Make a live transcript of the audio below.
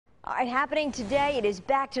All right, happening today, it is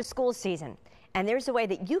back to school season. And there's a way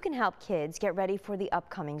that you can help kids get ready for the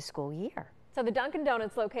upcoming school year. So the Dunkin'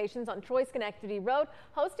 Donuts locations on Troy-Schenectady Road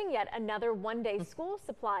hosting yet another one-day school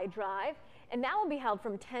supply drive. And that will be held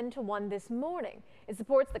from 10 to 1 this morning. It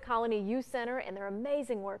supports the Colony Youth Center and their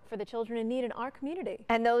amazing work for the children in need in our community.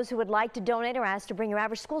 And those who would like to donate are asked to bring your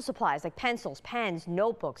average school supplies like pencils, pens,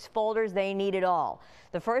 notebooks, folders. They need it all.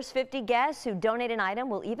 The first 50 guests who donate an item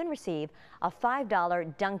will even receive a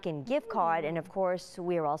 $5 Dunkin' gift card. And of course,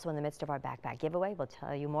 we are also in the midst of our backpack giveaway. We'll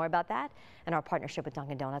tell you more about that and our partnership with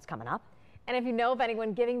Dunkin' Donuts coming up. And if you know of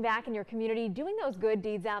anyone giving back in your community, doing those good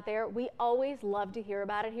deeds out there, we always love to hear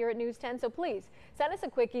about it here at News 10. So please send us a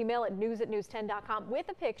quick email at news@news10.com with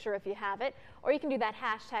a picture if you have it, or you can do that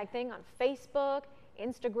hashtag thing on Facebook,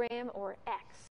 Instagram, or X.